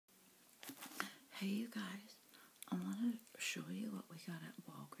Hey you guys, I want to show you what we got at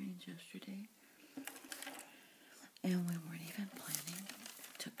Walgreens yesterday. And we weren't even planning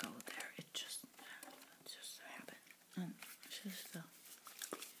to go there. It just happened. She's the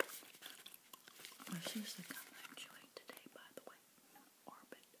gum I'm chewing today, by the way.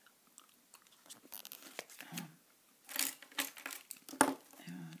 Orbit.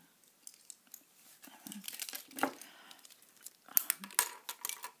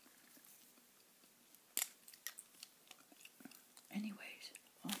 Anyways,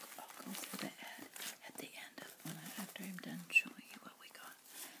 I'll go through the ad at the end of after I'm done showing you what we got.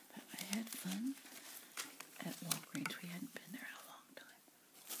 But I had fun at Walgreens. We hadn't been there in a long time.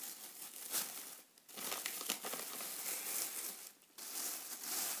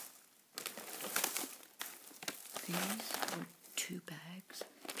 These were 2 bags,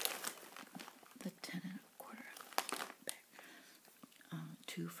 the 10 and a quarter bag,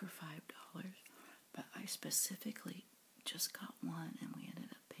 2 for $5. But I specifically just got one, and we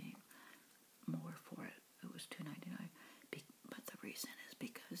ended up paying more for it. It was $2.99. But the reason is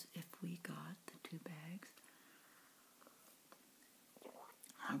because if we got the 2 bags,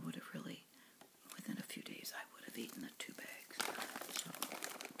 I would have really, within a few days, I would have eaten the 2 bags. So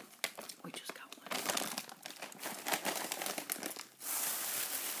we just got one.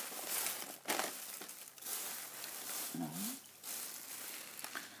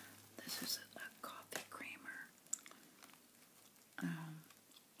 This is a coffee creamer.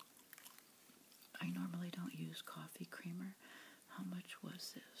 I normally don't use coffee creamer. How much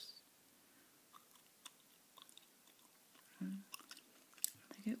was this? I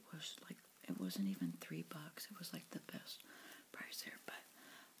think it was like, it wasn't even $3. It was like the best price there, but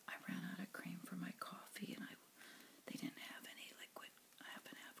I ran out of cream for my coffee, and they didn't have any liquid. I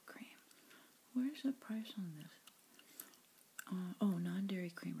happen to have cream. Where's the price on this? Oh,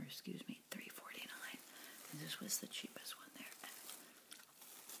 non-dairy creamer, excuse me, $3.49. And this was the cheapest one there.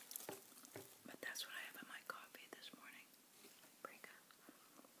 But that's what I have in my coffee this morning. Pretty good.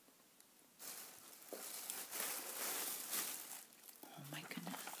 Oh my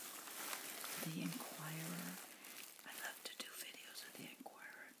goodness. The Inquirer. I love to do videos of the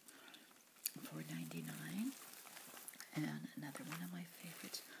Inquirer. $4.99. And another one of my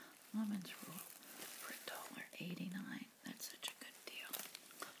favorites, almonds roll for $1.89. That's such a good deal.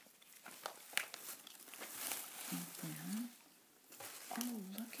 And then, oh,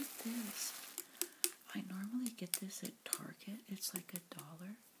 look at this. I normally get this at Target. It's like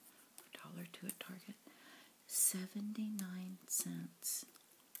 $1.02 at Target. 79 cents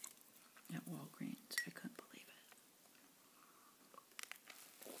at Walgreens. I couldn't believe it.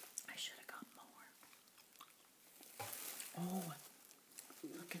 I should have got more. Oh,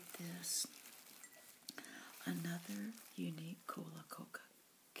 look at this. Another unique Coca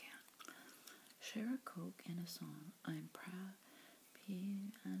can. Share a Coke and a song. I'm proud to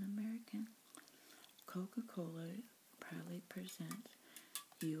be an American. Coca-Cola proudly presents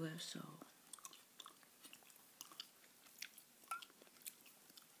USO.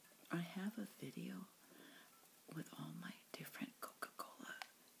 I have a video with all my different Coca-Cola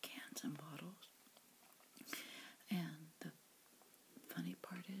cans and bottles. And the funny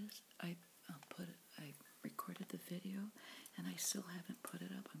part is, I recorded the video, and I still haven't put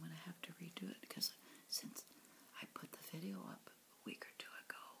it up. I'm going to have to redo it, because since I put the video up a week or 2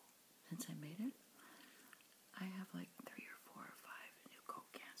 ago, since I made it, I have like 3 or 4 or 5 new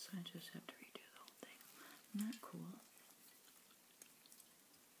Coke cans, so I just have to redo the whole thing. Isn't that cool?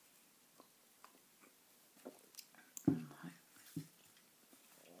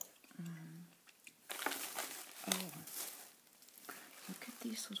 Oh, look at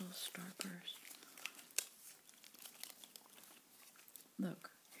these little Starbursts.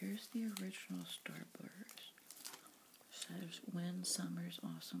 Look, here's the original Starburst. Says Win Summer's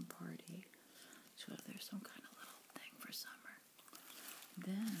Awesome Party. So there's some kind of little thing for summer.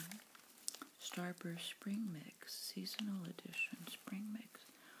 Then Starburst Spring Mix, Seasonal Edition Spring Mix.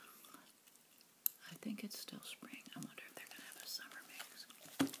 I think it's still spring. I wonder if they're going to have a summer mix.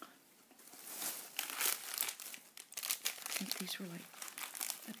 I think these were like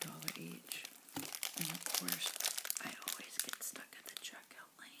 $1 each. And of course, I always get stuck at the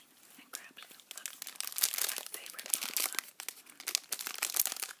checkout lane and grab stuff. My favorite bubble gum.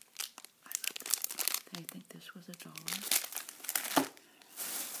 I love this. I think this was $1.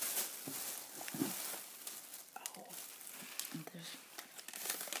 Oh, and this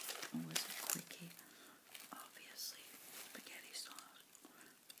was a quickie. Obviously, spaghetti sauce.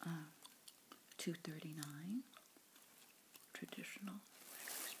 $2.39. Traditional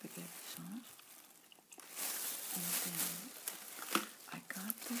spaghetti sauce. And then I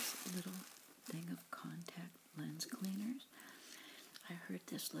got this little thing of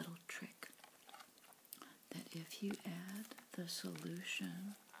this little trick that if you add the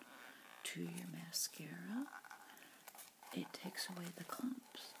solution to your mascara, it takes away the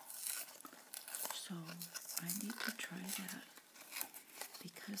clumps. So I need to try that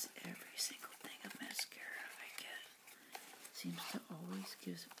because every single thing of mascara I get seems to always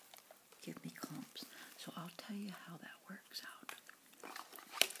give me clumps. So I'll tell you how that works out.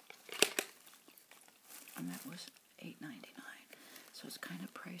 And that was $8.99. So it's kind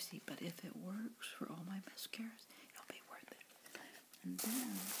of pricey, but if it works for all my mascaras, it'll be worth it. And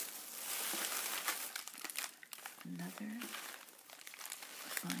then another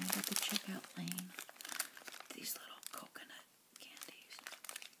find at the checkout lane, these little coconut candies.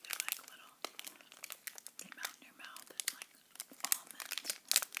 They're like little, they melt in your mouth. It's like almonds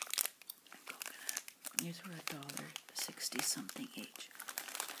and coconut. These were $1.60 something each.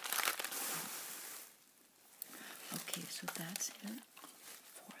 Okay, so that's it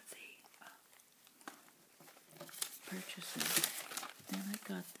for the purchases. Then I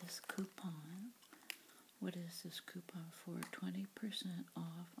got this coupon. What is this coupon for? 20%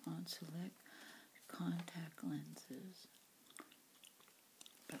 off on select contact lenses.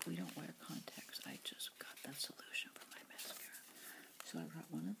 But we don't wear contacts. I just got that solution for my mascara. So I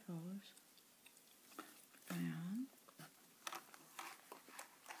got one of those. And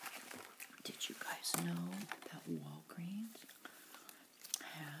did you guys know that Walgreens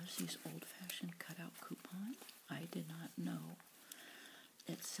has these old-fashioned cutout coupons? I did not know.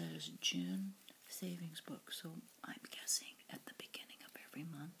 It says June savings book, so I'm guessing at the beginning of every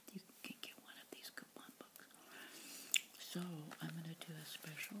month you can get one of these coupon books. So I'm going to do a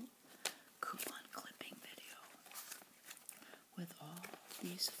special coupon clipping video with all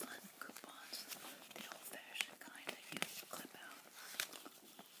these fun coupons, the old-fashioned kind that you clip out.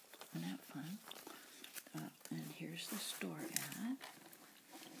 Isn't that fun? And here's the store ad.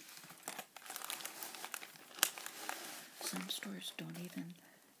 Some stores don't even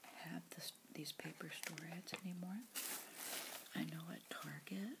have these paper store ads anymore. I know at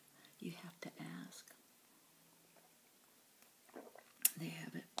Target you have to ask. They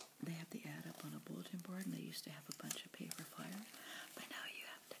have the ad up on a bulletin board, and they used to have a bunch of paper flyers, but now you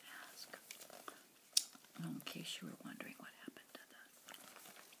have to ask. In case you were wondering what happened to the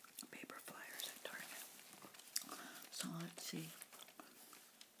paper flyers at Target. So let's see.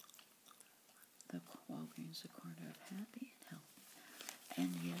 The Walgreens, the corner of happy and healthy.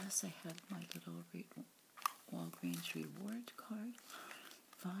 And yes, I have my little Walgreens rewards card.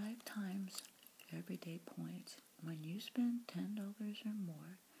 5 times everyday points when you spend $10 or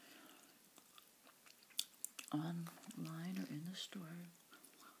more online or in the store.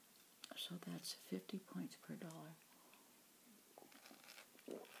 So that's 50 points per dollar.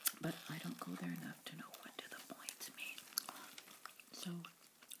 But I don't go there enough to know what do the points mean. So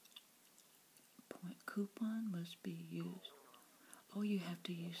coupon must be used. Oh, you have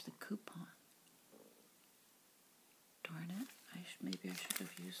to use the coupon. Darn it. Maybe I should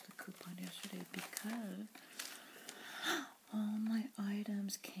have used the coupon yesterday because all my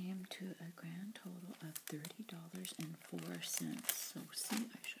items came to a grand total of $30.04. So see,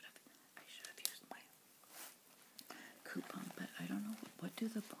 I should have used my coupon, but I don't know what do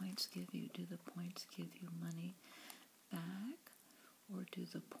the points give you? Do the points give you money back? Or do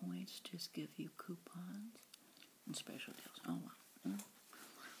the points just give you coupons and special deals? Oh, well.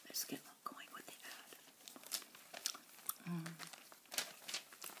 Let's get going with the ad.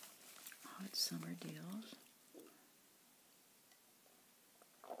 Hot summer deals.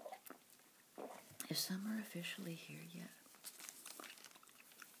 Is summer officially here yet?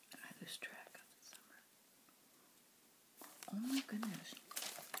 I lose track of the summer. Oh my goodness.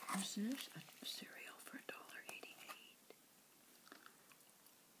 Is this a cereal for $1.88?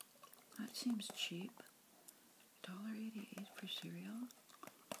 That seems cheap. $1.88 for cereal?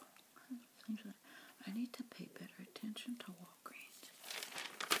 Seems like I need to pay better attention to Walgreens.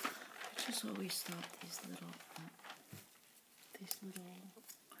 I just always thought these little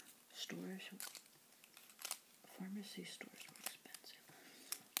stores, pharmacy stores, were expensive.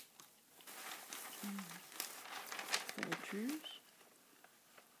 Folgers,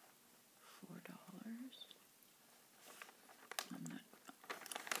 $4.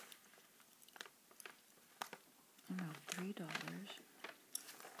 $3.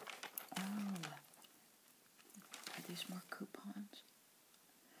 Oh, are these more coupons?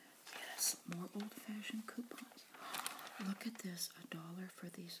 Yes, more old-fashioned coupons. Look at this, $1 for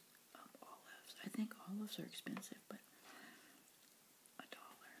these olives. I think olives are expensive, but $1.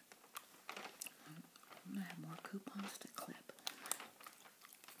 I'm gonna have more coupons to clip.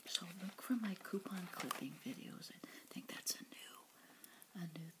 So look for my coupon clipping videos. I think that's a new a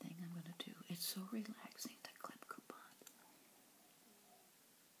new thing I'm going to do. It's so relaxing to clip coupons.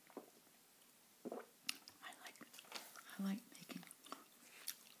 I like making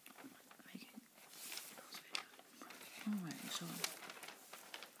those videos. Alright, so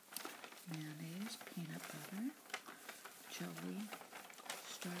mayonnaise, peanut butter, jelly,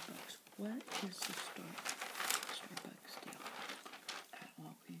 Starbucks. What is the Starbucks deal at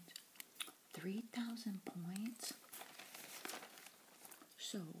Walgreens? 3,000 points.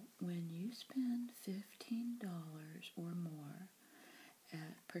 So when you spend $15 or more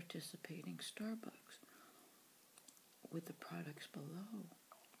at participating Starbucks with the products below,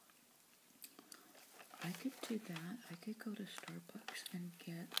 I could do that. I could go to Starbucks and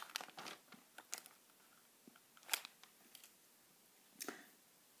get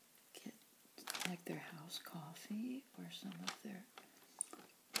like their house coffee or some of their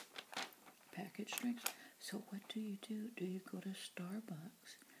packaged drinks. So what do? Do you go to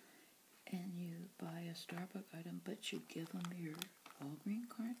Starbucks and you buy a Starbucks item, but you give them your Walgreens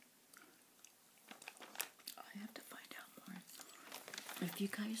card? I have to find out more. If you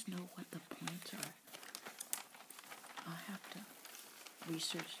guys know what the points are, I'll have to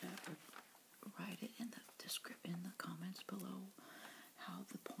research that or write it in the comments below how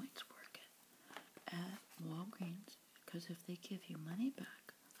the points work at Walgreens. Because if they give you money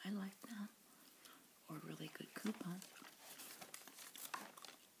back, I like that. Or really good coupons.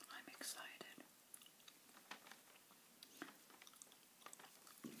 I'm excited.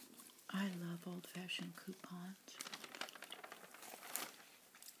 I love old-fashioned coupons.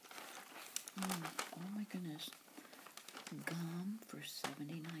 Oh my goodness. Gum for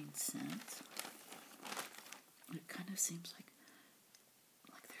 79 cents. It kind of seems like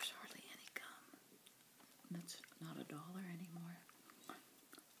there's hardly any gum. That's not $1 anymore.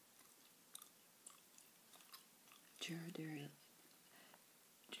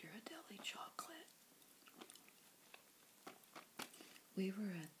 Ghirardelli chocolate. We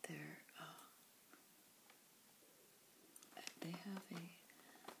were at their, they have a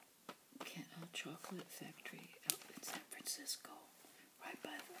chocolate factory out in San Francisco, right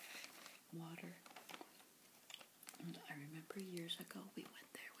by the water. And I remember years ago we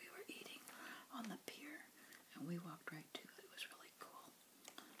went there, we were eating on the pier, and we walked right to it. It was really cool.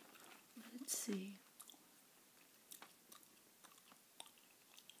 Let's see.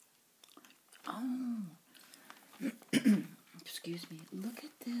 Oh, excuse me. Look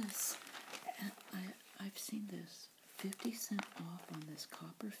at this. I've seen this. 50 cents off on this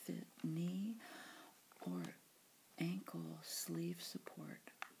copper fit knee or ankle sleeve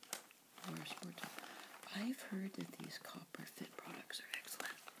support for sports. I've heard that these copper fit products are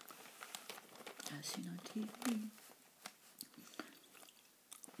excellent. As seen on TV.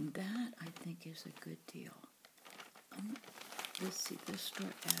 That, I think, is a good deal. Let's see, this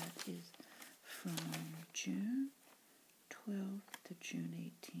store ad is from June 12th to June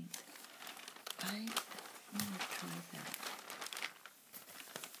 18th. I want to try that.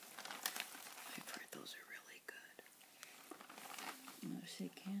 I've heard those are really good. Let's see,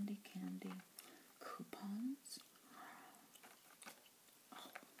 candy coupons.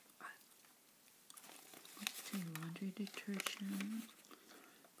 Let's see, laundry detergent,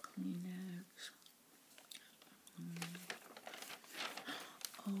 Kleenex.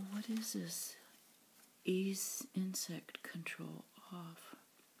 Oh, what is this? Ease insect control off.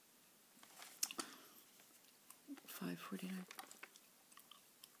 $5.49.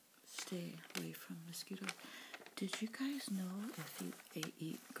 Stay away from mosquitoes. Did you guys know if you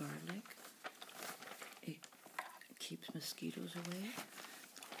eat garlic, it keeps mosquitoes away?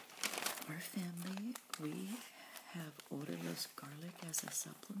 Our family, we have odorless garlic as a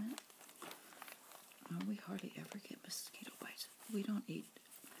supplement. We hardly ever get mosquito bites. We don't eat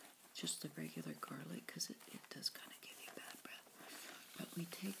just the regular garlic because it does kind of give you bad breath. But we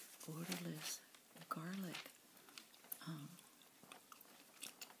take odorless garlic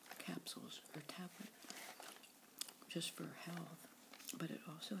capsules or tablets just for health, but it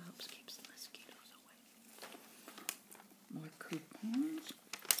also helps keep the mosquitoes away. More coupons.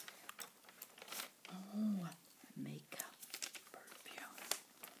 Oh, makeup, perfume.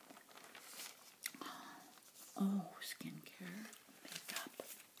 Oh, skincare, makeup.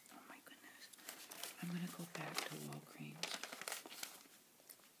 Oh my goodness. I'm going to go back to Walgreens.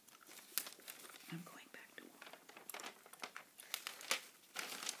 I'm going back to Walgreens.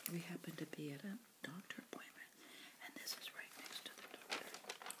 We happen to be at a doctor appointment, and this is right next to the doctor.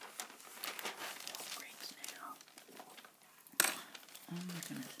 Walgreens now. Oh my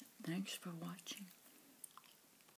goodness. Thanks for watching.